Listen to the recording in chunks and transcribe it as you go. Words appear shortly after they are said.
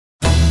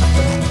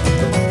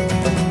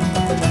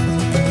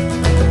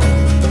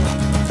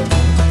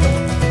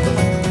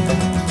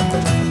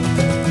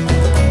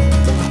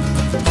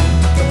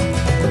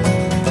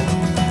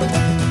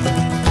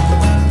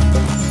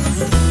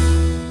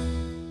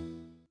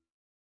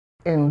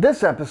In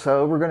this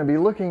episode, we're going to be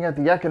looking at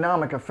the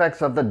economic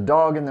effects of the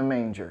dog in the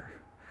manger.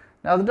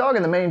 Now, the dog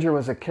in the manger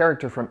was a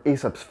character from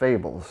Aesop's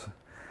fables.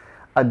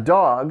 A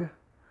dog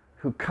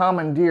who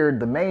commandeered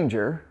the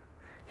manger.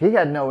 He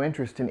had no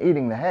interest in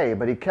eating the hay,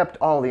 but he kept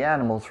all the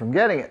animals from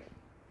getting it.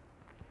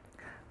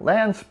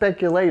 Land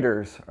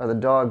speculators are the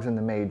dogs in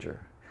the manger.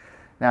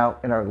 Now,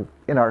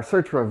 in our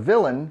search for a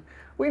villain,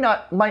 we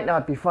might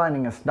not be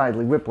finding a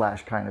Snidely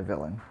Whiplash kind of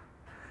villain.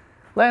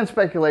 Land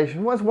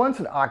speculation was once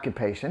an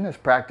occupation as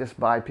practiced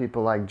by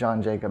people like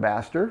John Jacob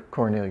Astor,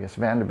 Cornelius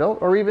Vanderbilt,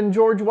 or even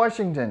George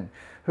Washington,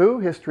 who,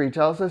 history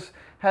tells us,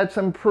 had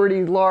some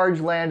pretty large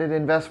landed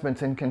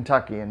investments in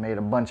Kentucky and made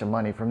a bunch of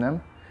money from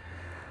them.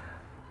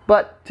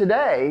 But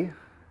today,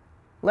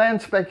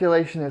 land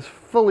speculation is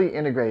fully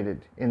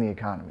integrated in the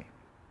economy.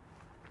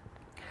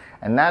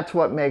 And that's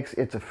what makes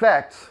its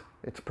effects,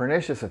 its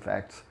pernicious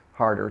effects,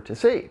 harder to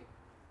see.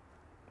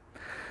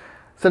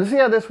 So to see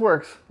how this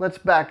works, let's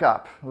back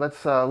up.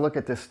 Let's look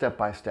at this step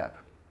by step.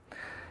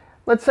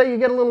 Let's say you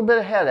get a little bit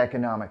ahead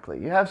economically.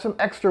 You have some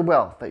extra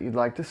wealth that you'd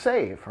like to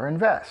save or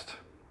invest.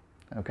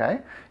 Okay?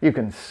 You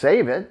can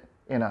save it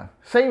in a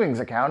savings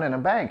account in a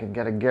bank and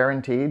get a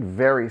guaranteed,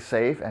 very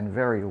safe, and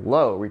very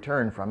low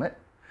return from it.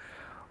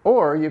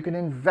 Or you can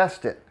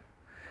invest it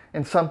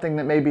in something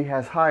that maybe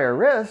has higher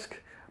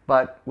risk,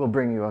 but will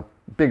bring you a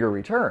bigger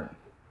return.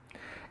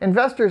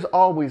 Investors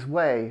always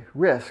weigh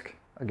risk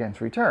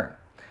against return.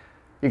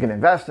 You can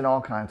invest in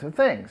all kinds of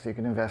things. You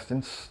can invest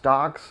in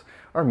stocks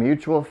or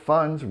mutual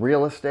funds,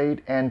 real estate,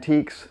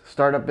 antiques,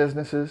 startup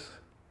businesses.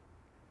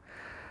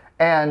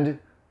 And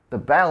the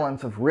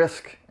balance of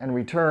risk and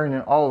return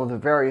in all of the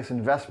various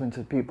investments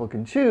that people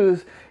can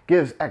choose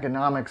gives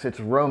economics its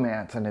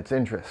romance and its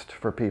interest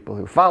for people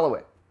who follow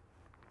it.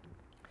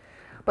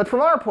 But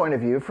from our point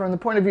of view, from the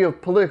point of view of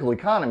political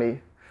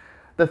economy,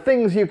 the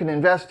things you can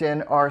invest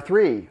in are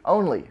three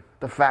only: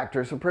 the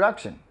factors of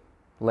production: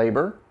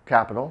 labor,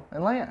 capital,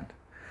 and land.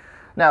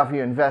 Now, if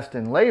you invest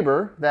in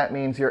labor, that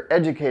means you're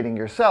educating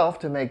yourself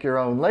to make your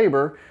own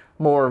labor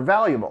more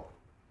valuable.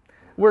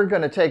 We're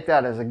going to take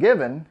that as a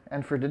given,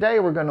 and for today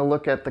we're going to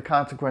look at the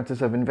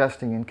consequences of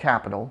investing in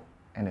capital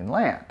and in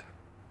land.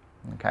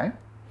 Okay?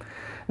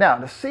 Now,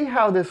 to see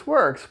how this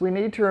works, we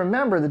need to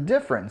remember the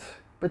difference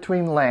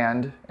between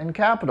land and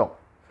capital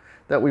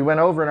that we went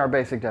over in our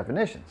basic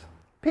definitions.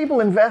 People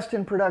invest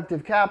in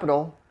productive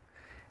capital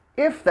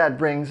if that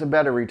brings a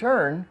better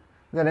return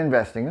than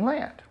investing in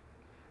land.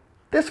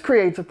 This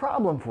creates a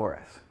problem for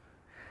us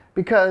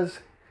because,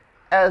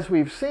 as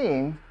we've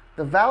seen,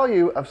 the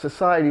value of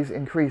society's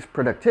increased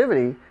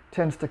productivity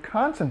tends to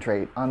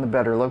concentrate on the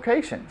better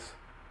locations.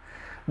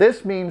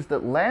 This means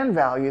that land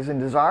values in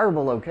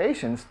desirable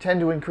locations tend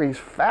to increase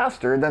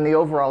faster than the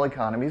overall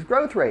economy's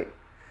growth rate.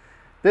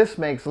 This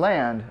makes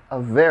land a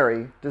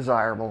very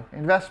desirable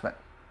investment.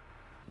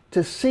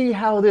 To see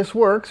how this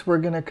works, we're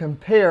going to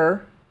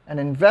compare an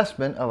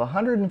investment of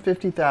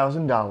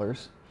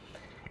 $150,000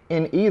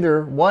 in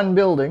either one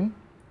building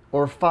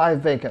or 5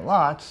 vacant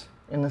lots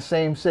in the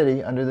same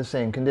city under the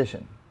same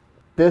condition.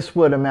 This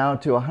would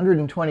amount to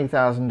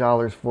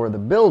 $120,000 for the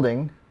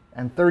building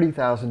and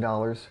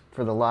 $30,000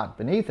 for the lot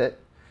beneath it,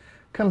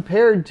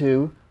 compared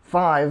to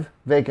 5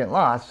 vacant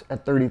lots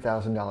at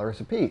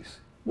 $30,000 apiece.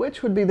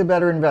 Which would be the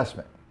better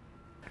investment?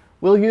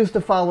 We'll use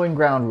the following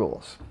ground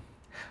rules.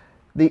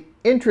 The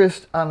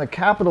interest on the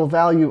capital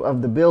value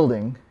of the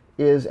building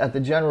is at the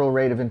general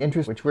rate of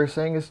interest, which we're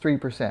saying is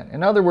 3%.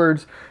 In other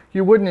words,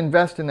 you wouldn't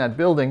invest in that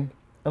building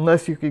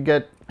unless you could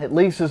get at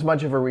least as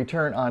much of a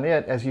return on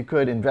it as you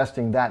could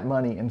investing that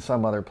money in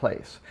some other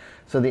place.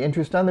 So the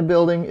interest on the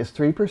building is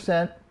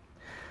 3%.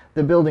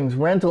 The building's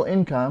rental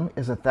income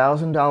is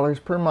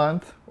 $1,000 per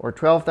month or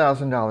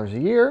 $12,000 a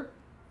year.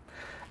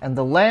 And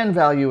the land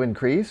value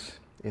increase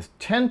is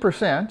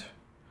 10%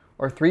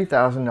 or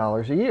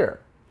 $3,000 a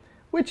year,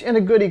 which in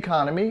a good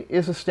economy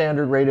is a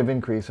standard rate of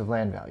increase of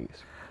land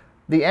values.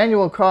 The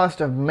annual cost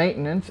of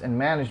maintenance and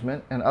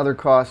management and other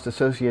costs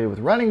associated with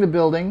running the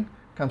building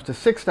comes to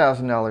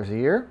 $6,000 a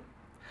year,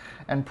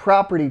 and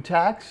property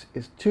tax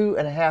is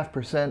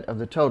 2.5% of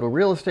the total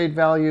real estate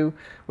value,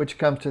 which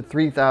comes to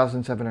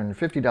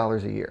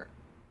 $3,750 a year.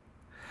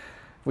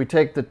 If we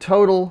take the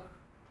total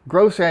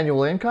gross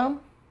annual income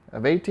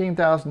of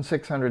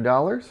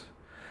 $18,600,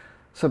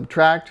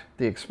 subtract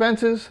the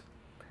expenses,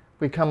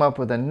 we come up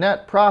with a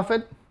net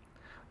profit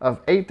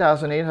of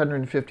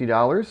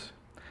 $8,850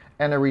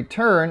 and a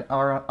return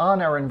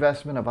on our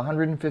investment of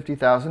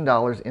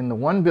 $150,000 in the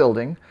one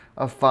building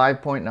of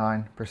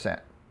 5.9%.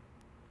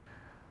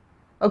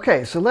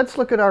 Okay, so let's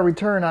look at our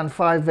return on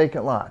 5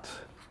 vacant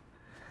lots.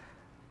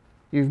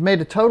 You've made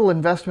a total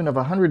investment of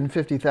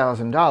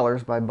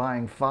 $150,000 by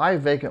buying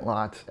 5 vacant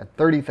lots at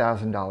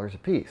 $30,000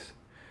 apiece.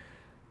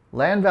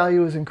 Land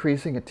value is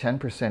increasing at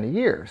 10% a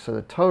year, so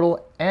the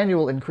total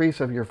annual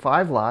increase of your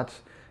 5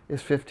 lots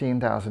is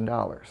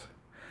 $15,000.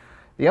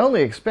 The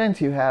only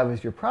expense you have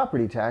is your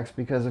property tax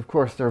because, of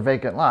course, they're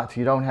vacant lots.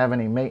 You don't have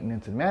any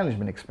maintenance and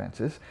management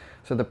expenses.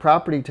 So the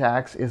property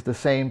tax is the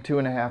same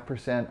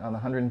 2.5% on the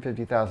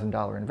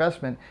 $150,000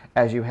 investment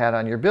as you had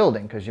on your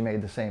building because you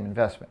made the same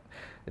investment.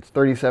 It's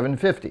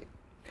 $37.50.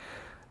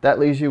 That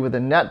leaves you with a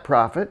net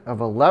profit of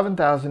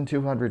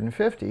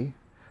 $11,250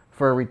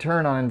 for a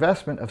return on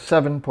investment of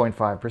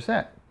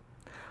 7.5%.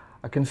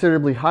 A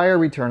considerably higher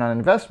return on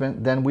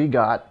investment than we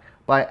got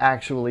by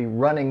actually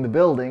running the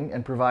building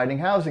and providing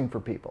housing for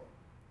people.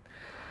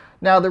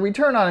 Now, the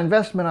return on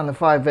investment on the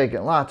 5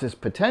 vacant lots is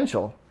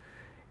potential.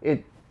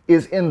 It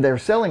is in their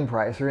selling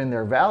price or in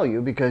their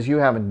value because you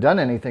haven't done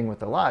anything with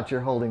the lots,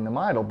 you're holding them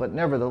idle. But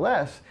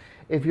nevertheless,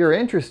 if you're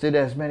interested,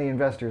 as many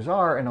investors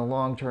are, in a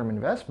long-term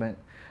investment,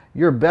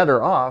 you're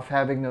better off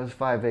having those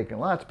 5 vacant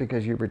lots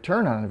because your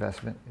return on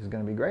investment is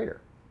going to be greater.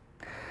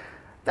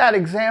 That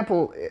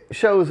example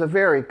shows a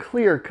very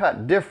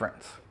clear-cut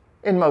difference.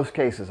 In most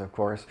cases, of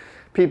course,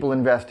 people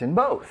invest in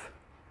both.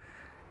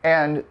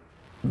 And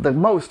the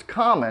most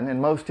common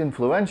and most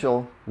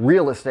influential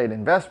real estate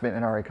investment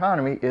in our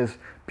economy is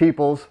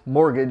people's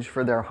mortgage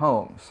for their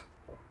homes.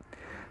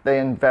 They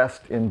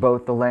invest in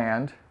both the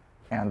land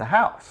and the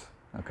house,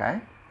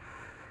 okay?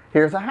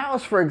 Here's a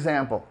house, for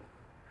example.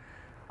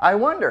 I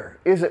wonder,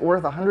 is it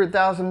worth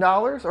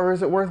 $100,000 or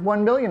is it worth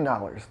 $1 million?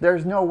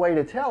 There's no way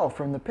to tell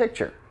from the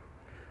picture.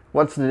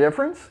 What's the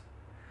difference?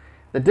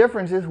 The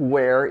difference is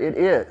where it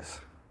is.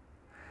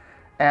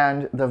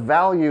 And the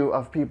value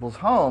of people's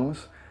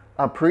homes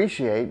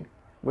appreciate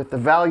with the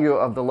value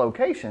of the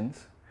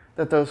locations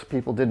that those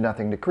people did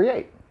nothing to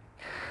create.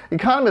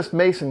 Economist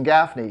Mason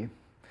Gaffney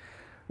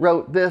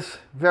wrote this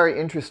very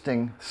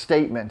interesting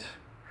statement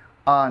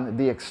on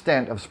the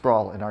extent of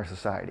sprawl in our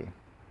society.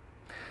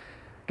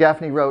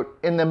 Gaffney wrote,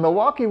 "In the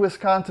Milwaukee,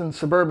 Wisconsin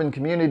suburban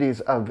communities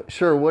of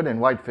Sherwood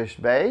and Whitefish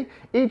Bay,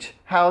 each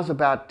house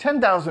about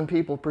 10,000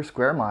 people per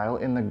square mile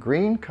in the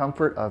green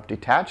comfort of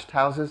detached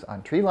houses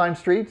on tree-lined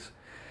streets.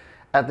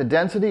 At the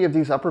density of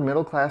these upper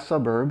middle-class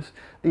suburbs,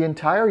 the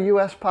entire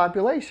U.S.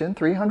 population,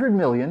 300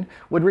 million,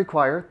 would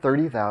require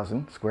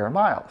 30,000 square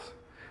miles,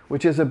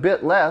 which is a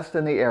bit less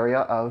than the area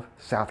of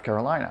South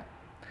Carolina.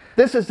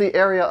 This is the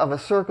area of a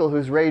circle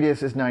whose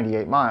radius is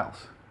 98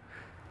 miles.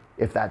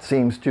 If that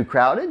seems too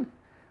crowded,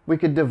 we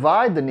could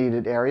divide the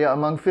needed area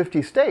among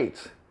 50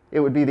 states. It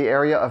would be the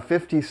area of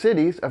 50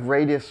 cities of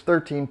radius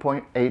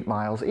 13.8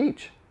 miles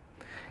each.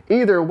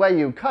 Either way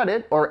you cut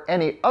it, or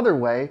any other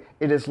way,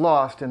 it is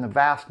lost in the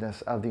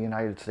vastness of the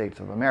United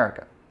States of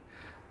America."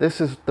 This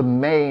is the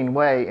main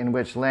way in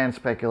which land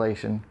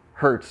speculation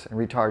hurts and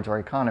retards our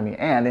economy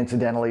and,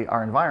 incidentally,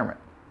 our environment.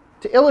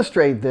 To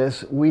illustrate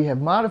this, we have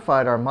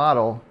modified our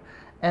model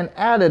and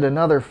added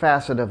another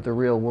facet of the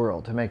real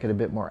world to make it a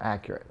bit more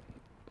accurate.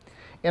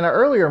 In our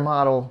earlier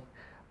model,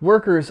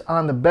 workers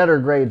on the better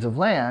grades of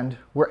land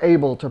were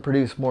able to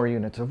produce more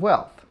units of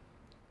wealth.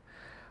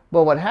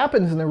 But what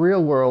happens in the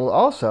real world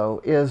also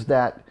is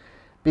that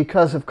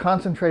because of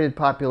concentrated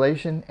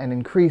population and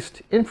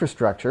increased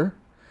infrastructure,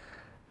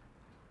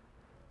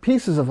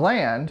 pieces of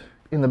land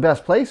in the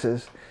best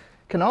places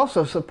can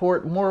also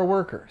support more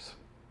workers.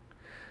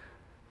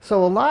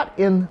 So a lot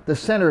in the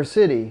center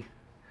city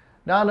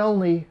not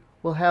only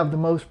will have the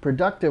most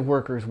productive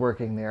workers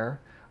working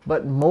there,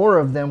 but more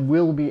of them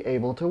will be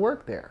able to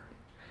work there.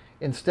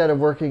 Instead of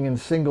working in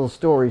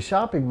single-story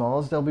shopping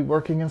malls, they'll be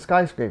working in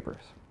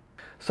skyscrapers.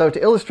 So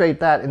to illustrate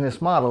that in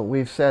this model,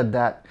 we've said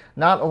that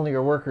not only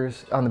are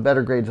workers on the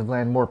better grades of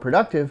land more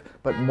productive,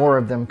 but more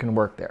of them can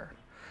work there.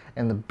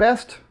 And the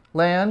best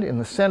land in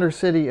the center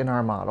city in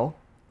our model,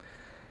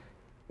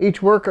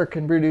 each worker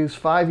can produce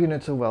 5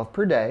 units of wealth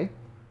per day,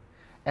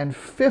 and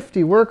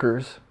 50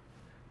 workers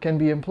can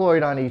be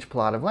employed on each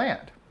plot of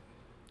land.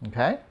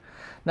 Okay?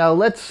 Now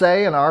let's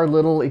say in our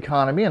little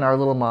economy, in our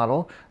little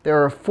model,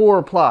 there are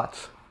 4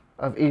 plots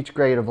of each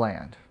grade of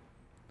land.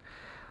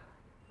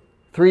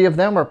 3 of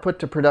them are put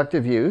to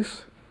productive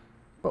use,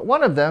 but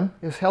 1 of them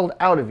is held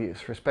out of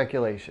use for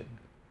speculation.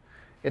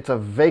 It's a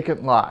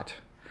vacant lot.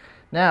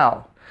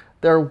 Now,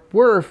 there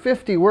were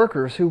 50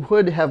 workers who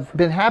would have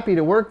been happy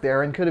to work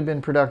there and could have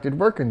been productive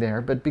working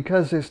there, but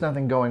because there's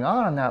nothing going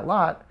on that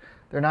lot,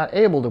 they're not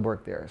able to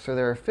work there. So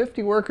there are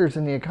 50 workers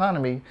in the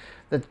economy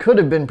that could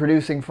have been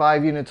producing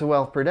 5 units of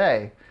wealth per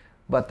day,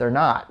 but they're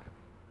not.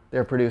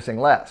 They're producing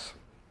less.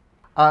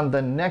 On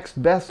the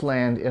next best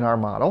land in our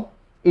model,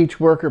 each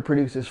worker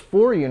produces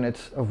 4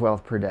 units of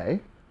wealth per day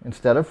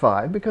instead of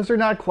 5 because they're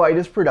not quite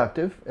as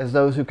productive as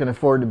those who can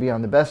afford to be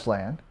on the best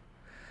land.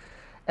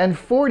 And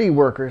 40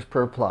 workers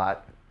per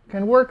plot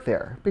can work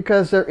there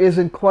because there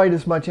isn't quite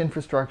as much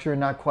infrastructure and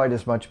not quite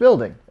as much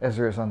building as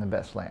there is on the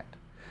best land.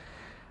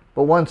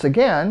 But once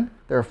again,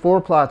 there are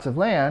 4 plots of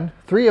land,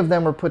 3 of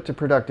them are put to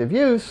productive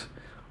use,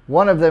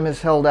 1 of them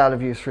is held out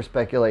of use for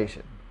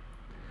speculation.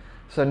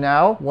 So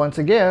now, once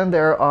again,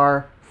 there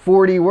are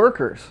 40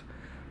 workers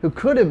who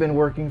could have been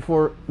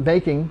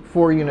making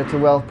 4 units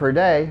of wealth per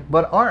day,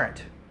 but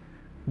aren't.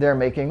 They're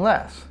making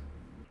less.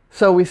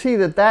 So we see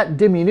that that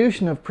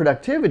diminution of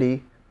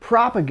productivity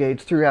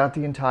propagates throughout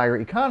the entire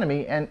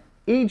economy, and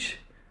each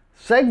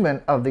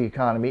segment of the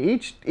economy,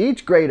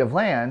 each grade of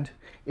land,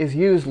 is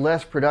used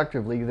less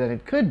productively than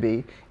it could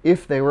be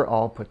if they were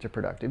all put to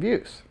productive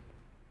use.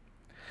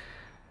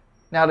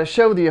 Now, to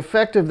show the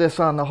effect of this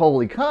on the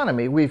whole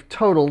economy, we've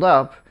totaled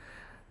up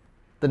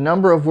the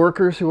number of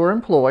workers who are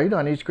employed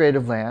on each grade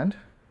of land,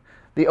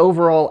 the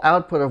overall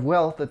output of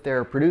wealth that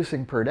they're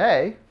producing per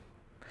day,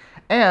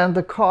 and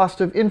the cost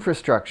of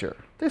infrastructure.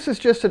 This is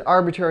just an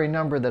arbitrary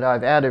number that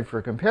I've added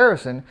for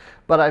comparison,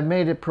 but I've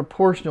made it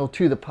proportional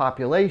to the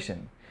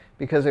population.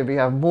 Because if you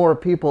have more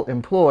people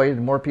employed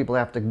and more people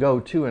have to go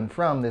to and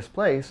from this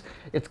place,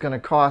 it's going to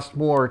cost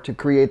more to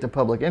create the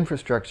public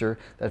infrastructure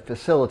that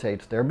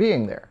facilitates their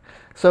being there.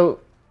 So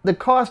the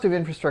cost of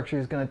infrastructure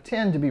is going to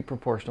tend to be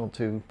proportional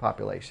to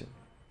population.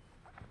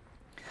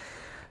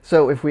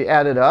 So if we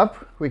add it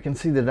up, we can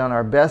see that on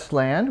our best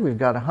land, we've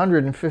got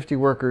 150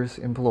 workers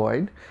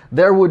employed.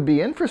 There would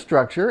be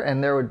infrastructure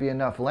and there would be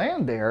enough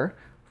land there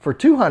for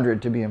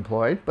 200 to be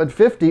employed, but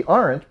 50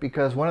 aren't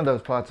because one of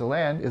those plots of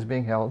land is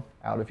being held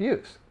out of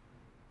use.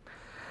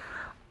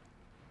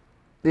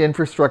 The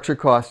infrastructure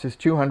cost is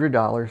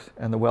 $200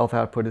 and the wealth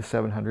output is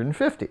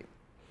 $750.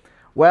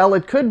 Well,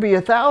 it could be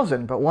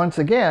 1,000, but once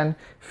again,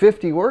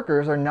 50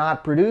 workers are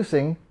not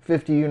producing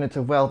 50 units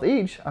of wealth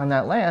each on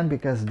that land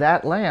because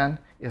that land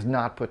is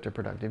not put to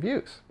productive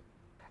use.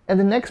 And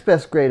the next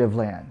best grade of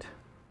land,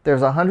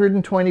 there's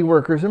 120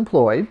 workers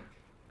employed,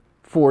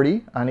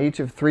 40 on each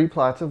of 3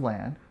 plots of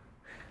land.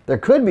 There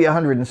could be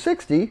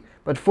 160,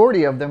 but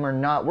 40 of them are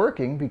not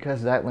working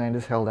because that land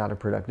is held out of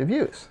productive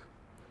use.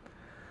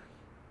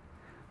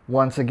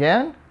 Once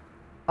again,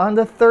 on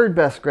the third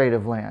best grade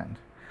of land,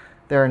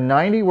 there are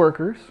 90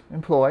 workers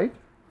employed,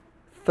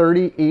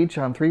 30 each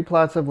on 3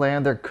 plots of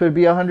land. There could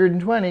be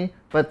 120,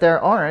 but there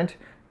aren't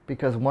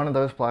because one of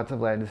those plots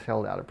of land is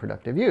held out of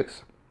productive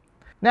use.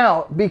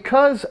 Now,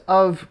 because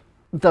of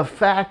the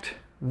fact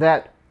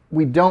that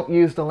we don't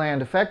use the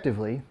land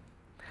effectively,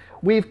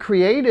 we've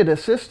created a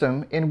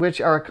system in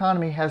which our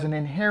economy has an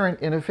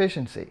inherent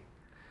inefficiency.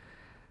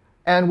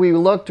 And we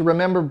look to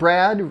remember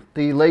Brad,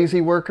 the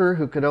lazy worker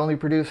who could only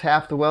produce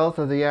half the wealth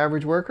of the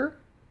average worker?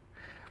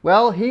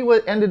 Well, he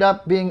ended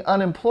up being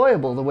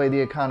unemployable the way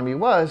the economy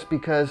was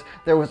because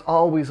there was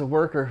always a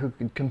worker who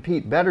could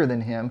compete better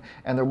than him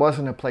and there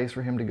wasn't a place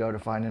for him to go to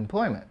find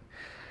employment.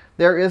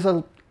 There is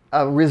a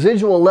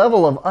residual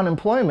level of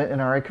unemployment in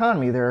our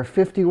economy. There are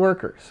 50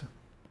 workers.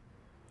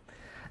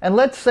 And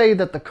let's say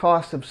that the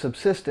cost of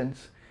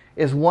subsistence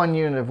is 1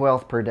 unit of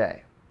wealth per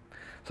day.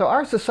 So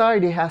our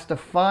society has to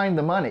find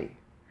the money.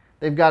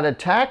 They've got to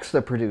tax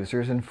the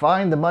producers and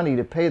find the money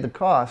to pay the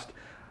cost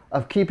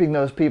of keeping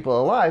those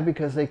people alive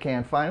because they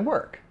can't find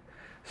work.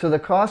 So the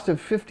cost of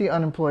 50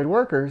 unemployed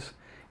workers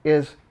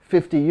is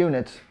 50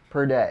 units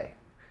per day.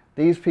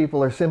 These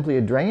people are simply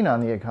a drain on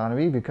the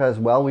economy because,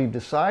 well, we've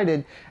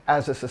decided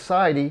as a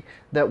society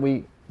that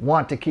we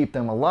want to keep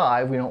them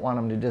alive. We don't want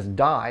them to just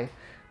die,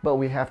 but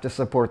we have to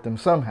support them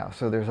somehow.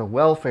 So there's a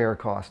welfare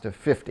cost of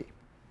 50,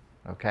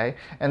 okay?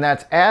 And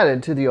that's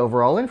added to the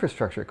overall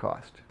infrastructure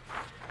cost.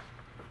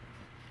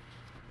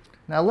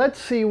 Now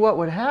let's see what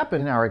would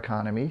happen in our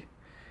economy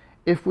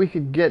if we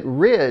could get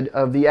rid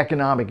of the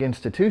economic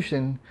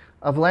institution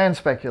of land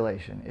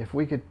speculation, if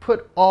we could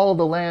put all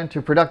the land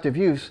to productive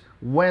use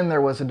when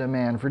there was a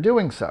demand for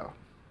doing so.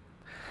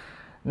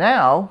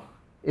 Now,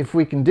 if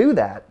we can do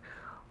that,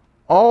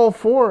 all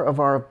 4 of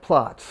our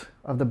plots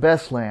of the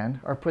best land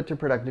are put to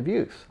productive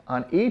use.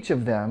 On each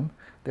of them,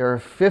 there are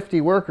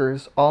 50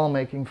 workers all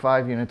making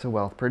 5 units of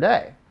wealth per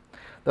day.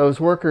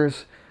 Those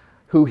workers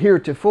who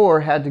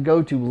heretofore had to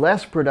go to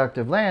less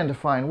productive land to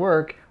find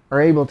work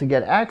are able to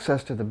get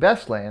access to the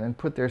best land and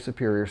put their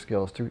superior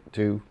skills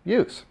to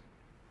use.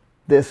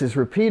 This is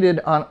repeated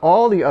on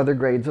all the other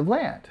grades of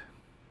land.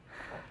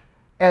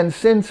 And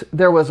since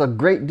there was a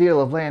great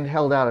deal of land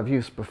held out of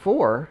use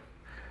before,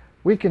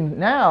 we can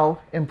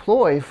now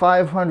employ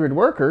 500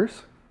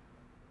 workers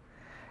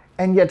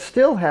and yet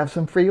still have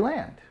some free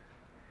land.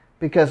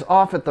 Because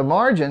off at the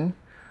margin,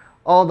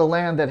 all the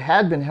land that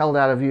had been held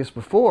out of use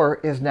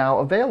before is now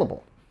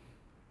available.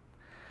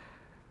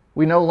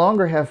 We no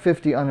longer have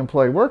 50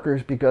 unemployed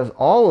workers because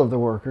all of the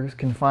workers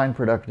can find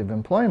productive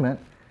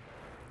employment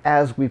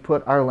as we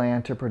put our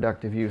land to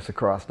productive use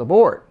across the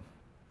board.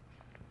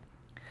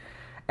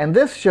 And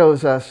this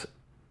shows us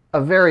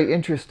a very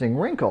interesting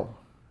wrinkle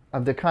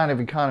of the kind of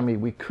economy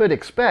we could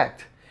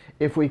expect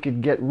if we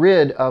could get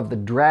rid of the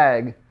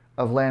drag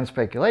of land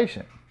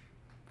speculation.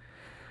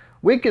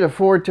 We could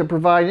afford to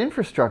provide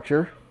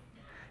infrastructure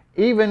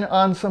even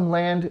on some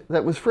land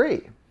that was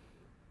free.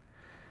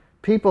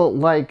 People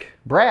like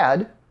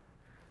Brad,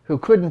 who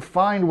couldn't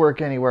find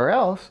work anywhere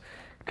else,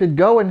 could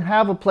go and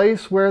have a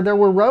place where there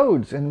were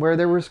roads and where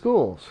there were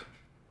schools.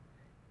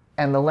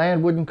 And the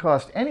land wouldn't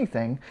cost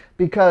anything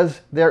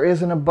because there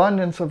is an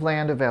abundance of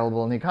land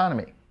available in the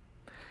economy.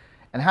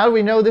 And how do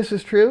we know this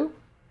is true?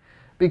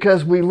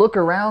 Because we look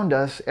around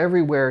us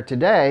everywhere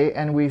today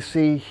and we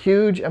see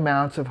huge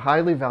amounts of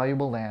highly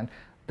valuable land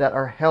that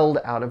are held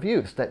out of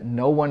use, that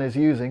no one is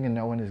using and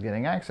no one is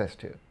getting access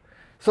to.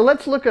 So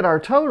let's look at our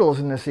totals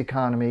in this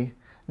economy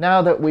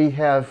now that we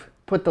have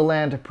put the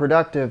land to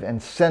productive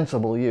and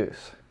sensible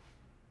use.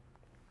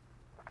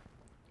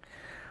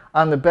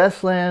 On the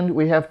best land,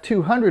 we have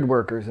 200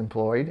 workers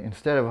employed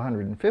instead of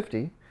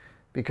 150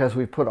 because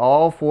we've put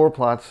all 4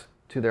 plots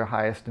to their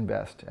highest and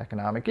best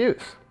economic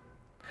use.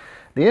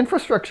 The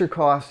infrastructure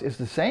cost is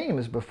the same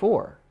as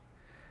before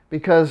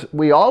because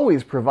we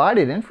always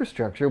provided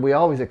infrastructure. We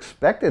always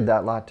expected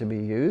that lot to be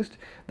used.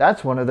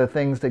 That's one of the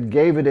things that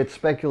gave it its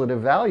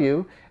speculative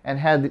value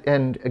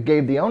and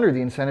gave the owner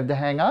the incentive to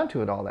hang on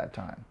to it all that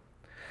time.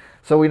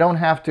 So we don't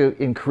have to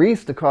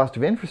increase the cost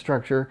of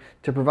infrastructure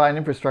to provide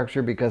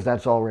infrastructure because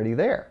that's already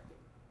there.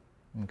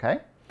 Okay?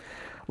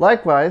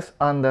 Likewise,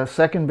 on the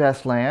second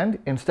best land,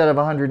 instead of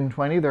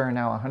 120, there are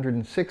now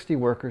 160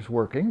 workers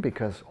working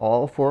because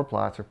all 4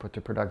 plots are put to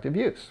productive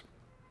use.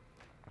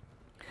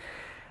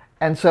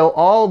 And so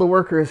all the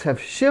workers have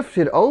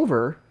shifted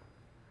over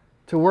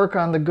to work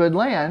on the good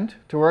land,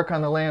 to work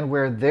on the land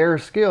where their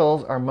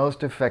skills are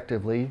most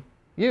effectively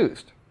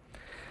used.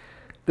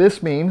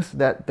 This means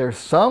that there's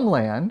some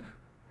land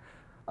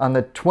on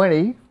the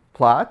 20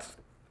 plots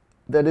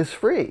that is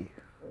free.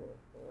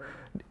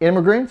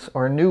 Immigrants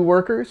or new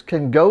workers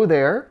can go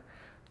there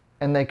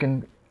and they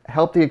can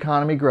help the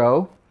economy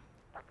grow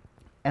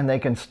and they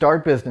can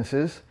start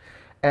businesses,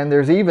 and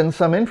there's even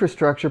some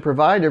infrastructure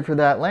provided for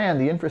that land,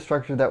 the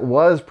infrastructure that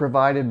was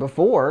provided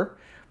before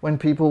when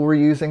people were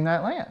using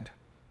that land.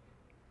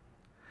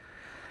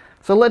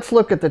 So let's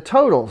look at the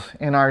totals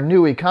in our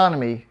new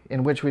economy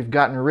in which we've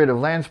gotten rid of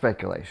land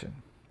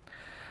speculation.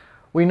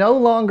 We no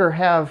longer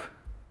have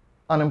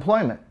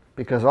unemployment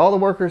because all the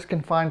workers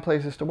can find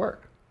places to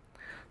work.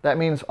 That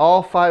means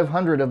all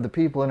 500 of the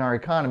people in our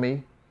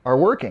economy are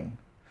working,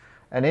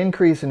 an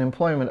increase in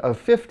employment of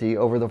 50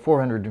 over the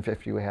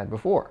 450 we had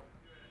before.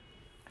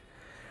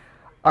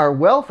 Our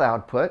wealth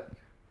output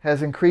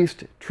has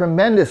increased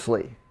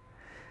tremendously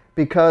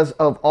because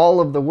of all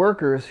of the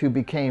workers who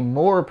became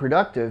more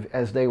productive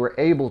as they were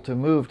able to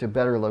move to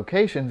better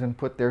locations and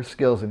put their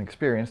skills and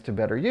experience to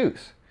better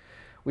use.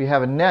 We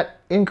have a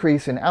net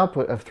increase in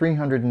output of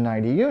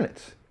 390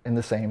 units in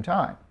the same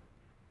time.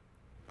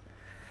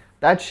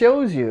 That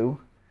shows you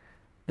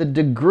the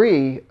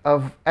degree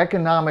of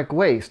economic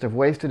waste, of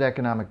wasted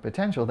economic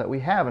potential that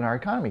we have in our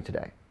economy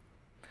today.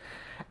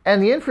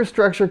 And the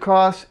infrastructure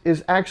cost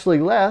is actually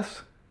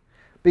less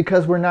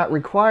because we're not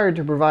required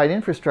to provide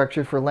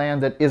infrastructure for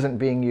land that isn't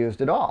being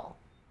used at all.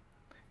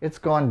 It's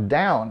gone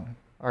down.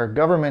 Our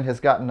government has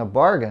gotten a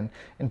bargain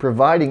in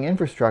providing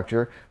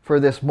infrastructure for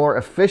this more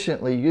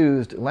efficiently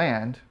used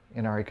land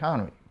in our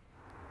economy.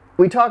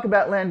 We talk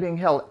about land being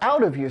held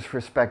out of use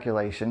for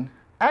speculation.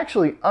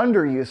 Actually,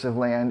 underuse of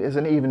land is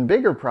an even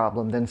bigger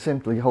problem than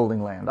simply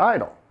holding land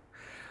idle.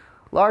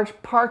 Large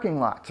parking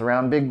lots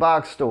around big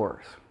box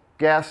stores,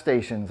 gas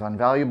stations on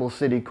valuable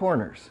city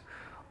corners,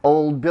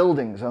 old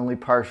buildings only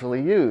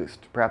partially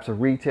used, perhaps a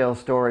retail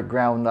store at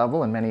ground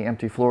level and many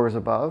empty floors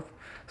above,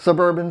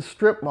 suburban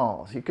strip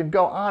malls. You could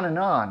go on and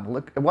on.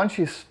 Look, once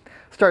you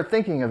start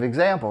thinking of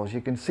examples,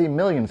 you can see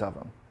millions of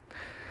them.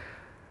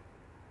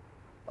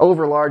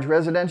 Over large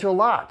residential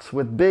lots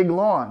with big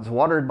lawns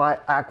watered by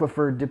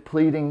aquifer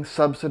depleting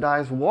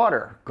subsidized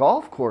water,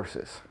 golf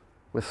courses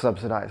with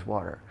subsidized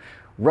water,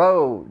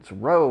 roads,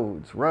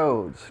 roads,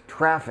 roads,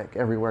 traffic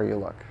everywhere you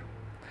look.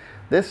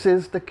 This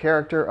is the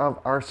character of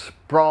our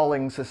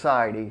sprawling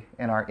society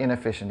and our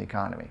inefficient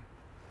economy.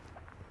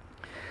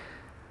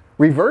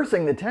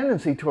 Reversing the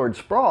tendency toward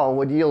sprawl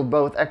would yield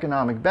both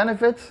economic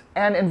benefits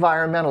and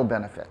environmental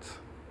benefits.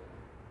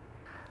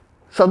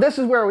 So this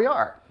is where we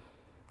are.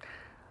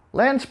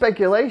 Land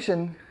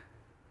speculation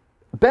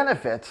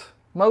benefits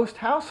most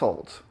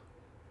households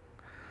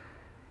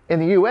in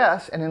the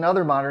US and in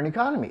other modern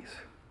economies,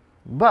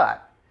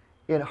 but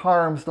it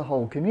harms the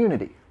whole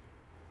community.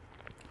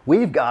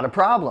 We've got a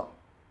problem.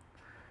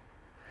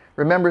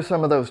 Remember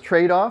some of those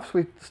trade-offs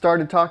we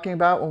started talking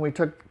about when we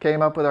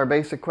came up with our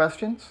basic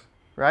questions,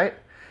 right?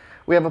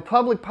 We have a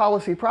public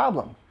policy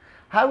problem.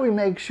 How do we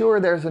make sure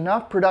there's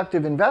enough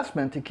productive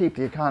investment to keep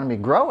the economy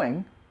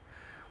growing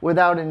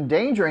without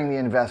endangering the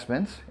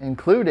investments,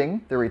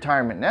 including the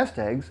retirement nest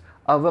eggs,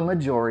 of a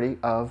majority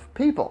of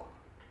people?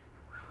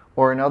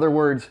 Or in other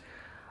words,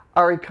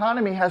 our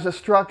economy has a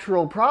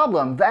structural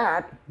problem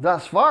that,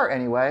 thus far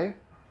anyway,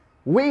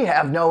 we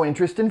have no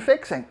interest in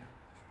fixing.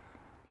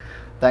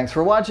 Thanks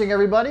for watching,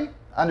 everybody.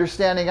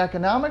 Understanding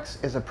Economics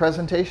is a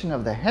presentation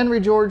of the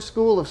Henry George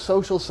School of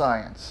Social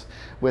Science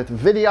with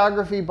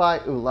videography by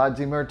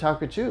Uladzimir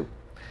Takacu.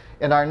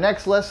 In our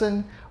next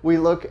lesson, we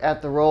look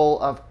at the role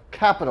of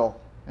capital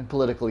in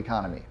political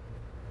economy.